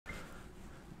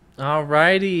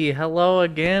Alrighty, hello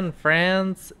again,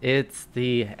 friends. It's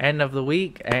the end of the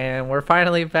week, and we're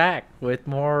finally back with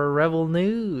more Rebel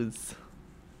news.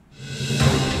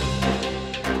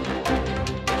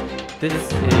 This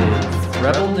is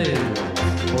Rebel News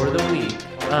for the week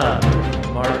of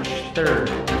March 3rd,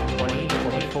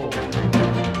 2024.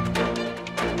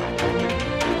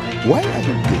 Why are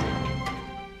you gay?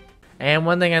 And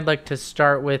one thing I'd like to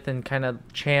start with and kind of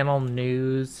channel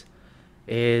news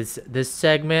is this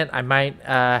segment. I might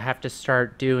have to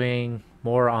start doing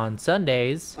more on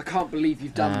Sundays. I can't believe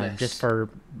you've done this. Just for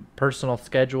personal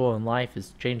schedule and life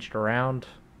has changed around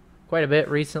quite a bit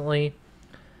recently.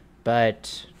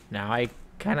 But now I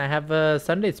kind of have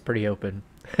Sundays pretty open.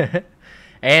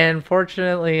 And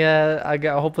fortunately, I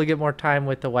hopefully get more time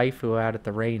with the waifu out at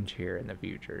the range here in the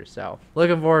future. So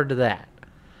looking forward to that.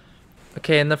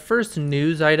 Okay, and the first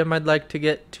news item I'd like to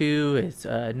get to is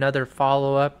another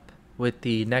follow-up with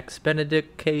the Nex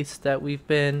Benedict case that we've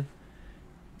been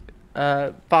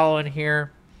following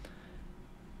here.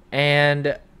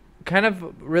 And kind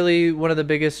of really one of the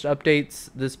biggest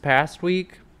updates this past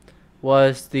week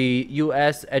was the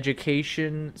U.S.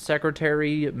 Education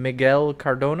Secretary Miguel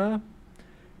Cardona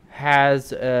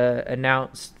has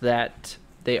announced that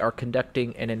they are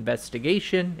conducting an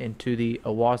investigation into the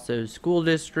Owasso School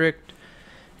District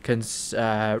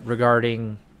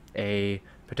regarding a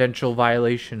potential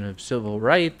violation of civil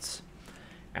rights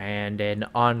and an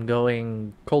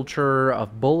ongoing culture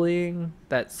of bullying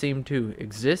that seemed to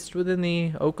exist within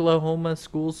the Oklahoma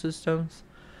school systems.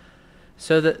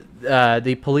 So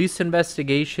the police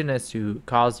investigation as to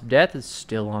cause of death is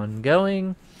still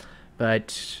ongoing,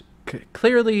 but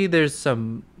clearly there's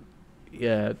some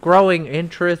growing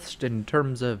interest in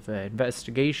terms of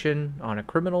investigation on a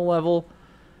criminal level.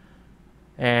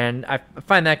 And I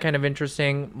find that kind of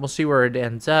interesting. We'll see where it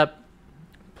ends up.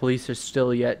 Police are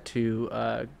still yet to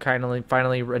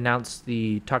finally announce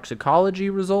the toxicology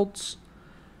results.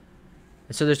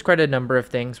 So there's quite a number of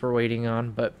things we're waiting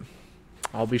on, but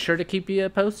I'll be sure to keep you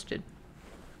posted.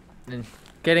 And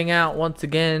getting out once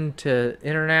again to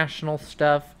international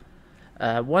stuff.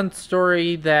 One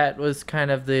story that was kind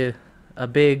of a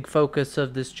big focus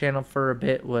of this channel for a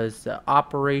bit was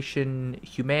Operation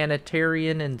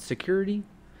Humanitarian and Security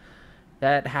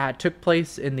that took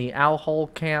place in the Al-Hawl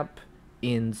Camp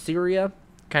in Syria,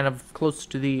 kind of close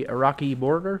to the Iraqi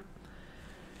border.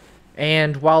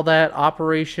 And while that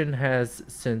operation has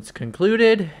since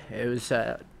concluded, it was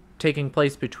taking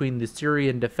place between the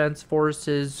Syrian Defense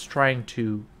Forces trying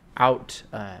to out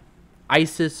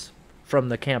ISIS from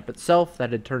the camp itself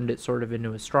that had turned it sort of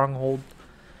into a stronghold.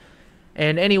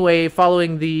 And anyway,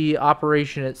 following the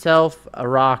operation itself,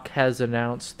 Iraq has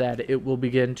announced that it will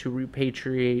begin to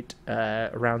repatriate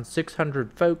around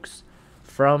 600 folks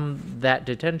from that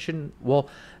detention. Well,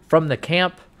 from the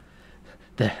camp.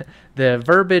 The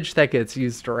verbiage that gets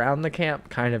used around the camp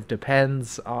kind of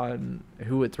depends on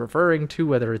who it's referring to,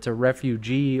 whether it's a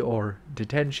refugee or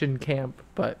detention camp.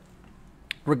 But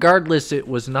regardless, it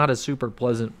was not a super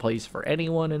pleasant place for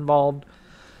anyone involved.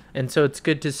 And so it's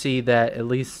good to see that at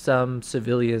least some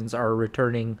civilians are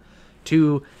returning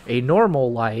to a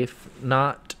normal life,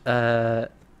 not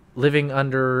living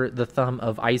under the thumb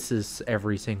of ISIS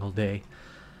every single day.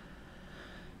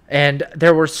 And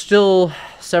there were still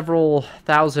several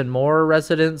thousand more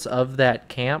residents of that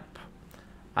camp.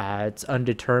 It's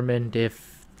undetermined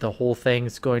if the whole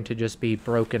thing's going to just be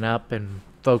broken up and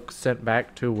folks sent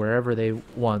back to wherever they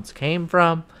once came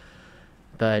from.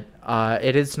 But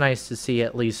it is nice to see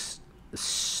at least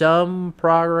some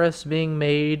progress being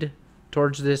made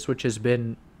towards this, which has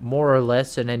been more or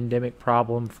less an endemic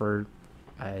problem for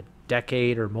a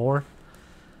decade or more.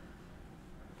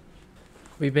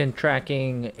 We've been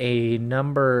tracking a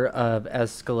number of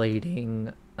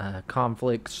escalating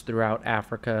conflicts throughout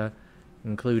Africa,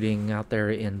 including out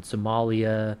there in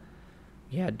Somalia,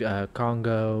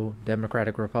 Congo,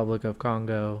 Democratic Republic of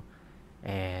Congo,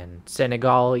 and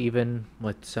Senegal, even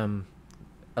with some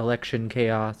election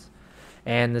chaos.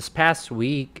 And this past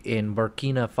week in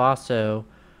Burkina Faso,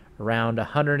 around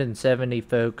 170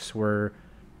 folks were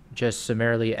just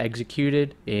summarily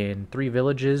executed in 3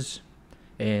 villages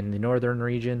in the northern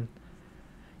region.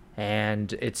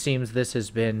 And it seems this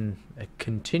has been a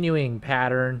continuing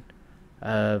pattern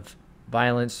of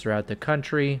violence throughout the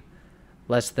country.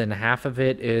 Less than half of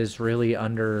it is really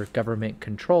under government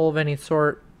control of any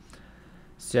sort.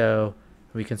 So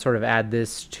we can sort of add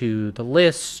this to the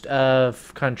list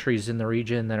of countries in the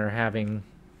region that are having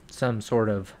some sort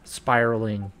of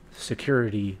spiraling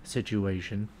security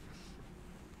situation.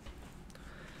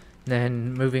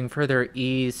 Then moving further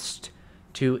east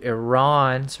to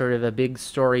Iran, sort of a big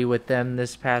story with them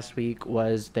this past week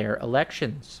was their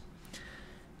elections.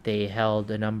 They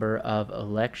held a number of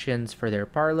elections for their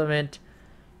parliament,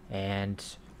 and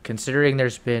considering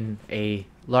there's been a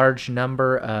large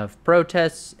number of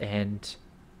protests and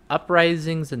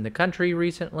uprisings in the country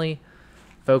recently,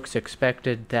 folks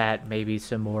expected that maybe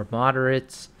some more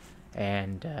moderates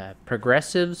and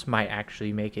progressives might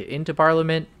actually make it into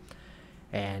parliament.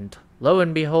 And lo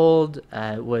and behold,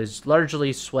 it was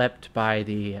largely swept by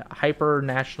the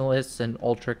hyper-nationalists and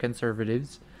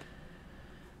ultra-conservatives.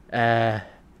 I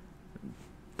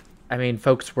mean,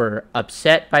 folks were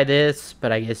upset by this,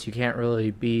 but I guess you can't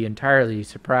really be entirely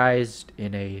surprised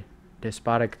in a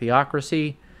despotic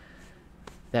theocracy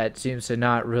that seems to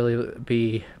not really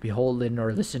be beholden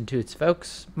or listen to its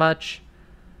folks much.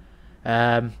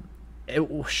 It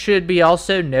should be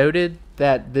also noted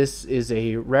that this is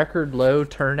a record low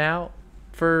turnout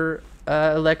for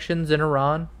elections in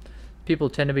Iran. People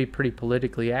tend to be pretty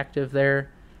politically active there,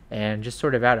 and just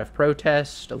sort of out of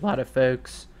protest, a lot of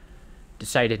folks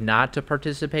decided not to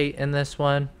participate in this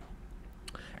one.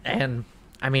 And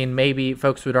I mean, maybe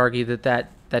folks would argue that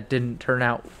didn't turn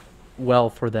out well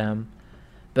for them,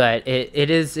 but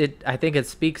I think it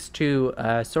speaks to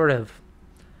sort of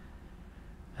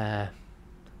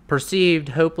perceived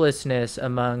hopelessness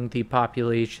among the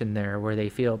population there, where they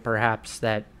feel perhaps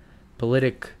that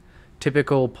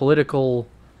typical political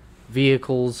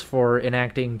vehicles for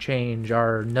enacting change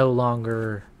are no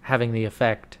longer having the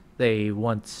effect they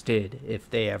once did, if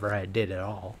they ever did at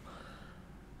all.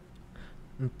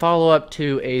 And follow up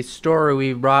to a story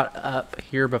we brought up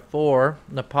here before,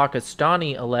 the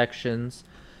Pakistani elections,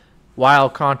 while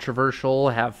controversial,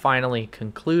 have finally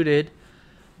concluded,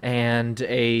 and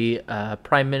a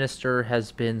prime minister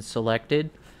has been selected,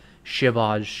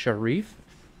 Shehbaz Sharif.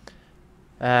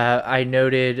 I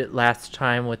noted last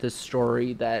time with this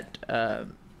story that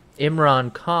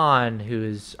Imran Khan, who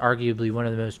is arguably one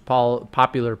of the most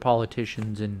popular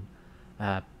politicians in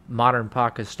modern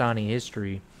Pakistani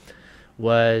history,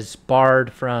 was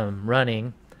barred from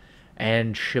running,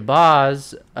 and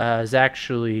Shehbaz is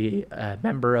actually a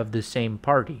member of the same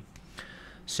party.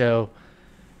 So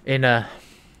in a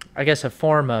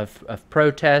form of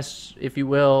protest, if you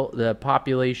will, the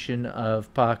population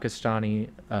of Pakistan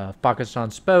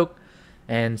spoke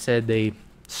and said they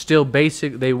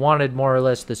wanted more or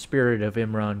less the spirit of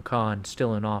Imran Khan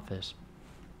still in office.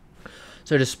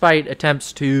 So despite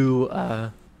attempts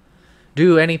to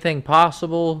do anything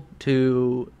possible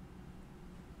to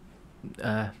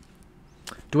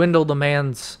dwindle the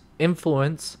man's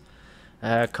influence,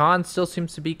 Khan still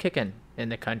seems to be kicking in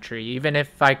the country, even if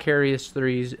vicarious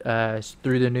through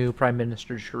the new Prime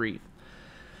Minister Sharif.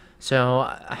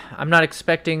 So I'm not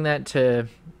expecting that to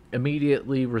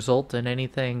immediately result in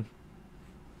anything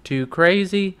too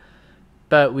crazy,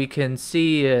 but we can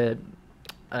see a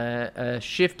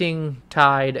shifting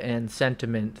tide and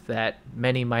sentiment that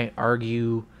many might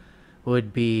argue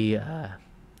would be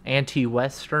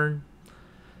anti-Western,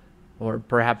 or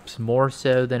perhaps more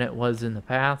so than it was in the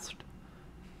past.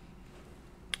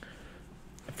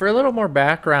 For a little more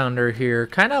backgrounder here,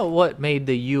 kind of what made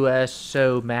the U.S.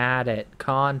 so mad at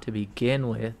Khan to begin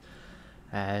with,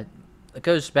 it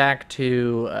goes back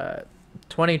to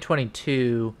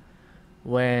 2022,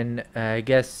 when I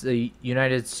guess the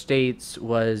United States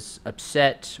was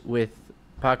upset with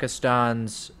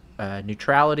Pakistan's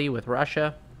neutrality with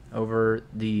Russia over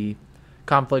the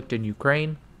conflict in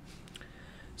Ukraine.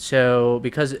 So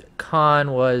because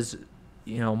Khan was,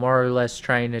 more or less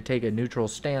trying to take a neutral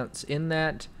stance in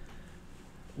that,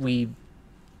 we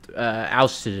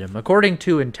ousted him. According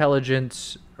to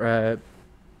intelligence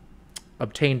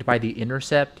obtained by The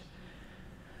Intercept,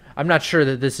 I'm not sure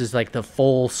that this is like the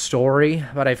full story,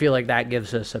 but I feel like that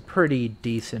gives us a pretty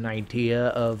decent idea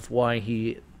of why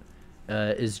he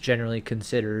is generally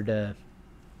considered,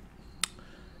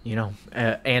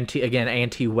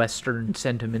 anti-Western,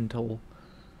 sentimental,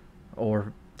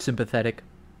 or sympathetic.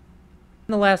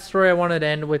 And the last story I wanted to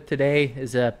end with today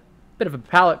is a bit of a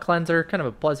palate cleanser, kind of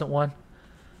a pleasant one.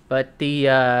 But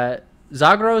the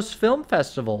Zagros Film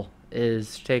Festival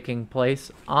is taking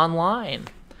place online.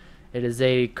 It is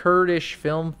a Kurdish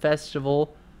film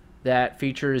festival that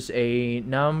features a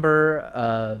number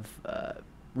of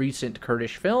recent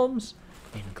Kurdish films,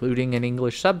 including in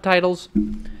English subtitles,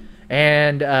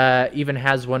 and even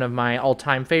has one of my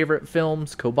all-time favorite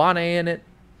films, Kobane, in it.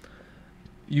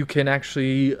 You can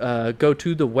actually go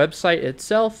to the website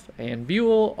itself and view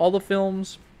all the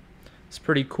films. It's a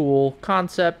pretty cool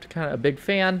concept, kind of a big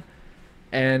fan.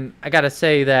 And I gotta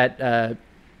say that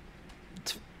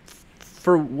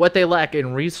for what they lack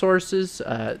in resources,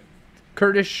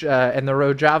 Kurdish and the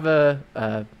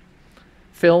Rojava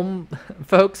film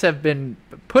folks have been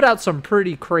put out some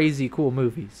pretty crazy cool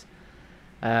movies.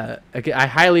 Again, I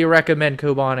highly recommend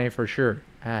Kobane for sure.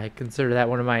 I consider that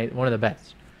one of the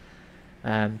best.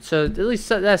 So at least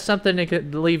that's something to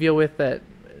leave you with, that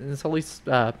is at least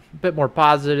a bit more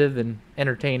positive and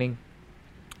entertaining.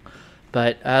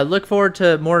 But look forward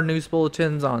to more news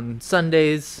bulletins on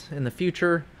Sundays in the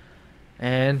future.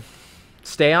 And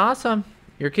stay awesome.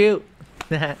 You're cute.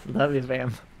 Love you,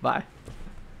 fam. Bye.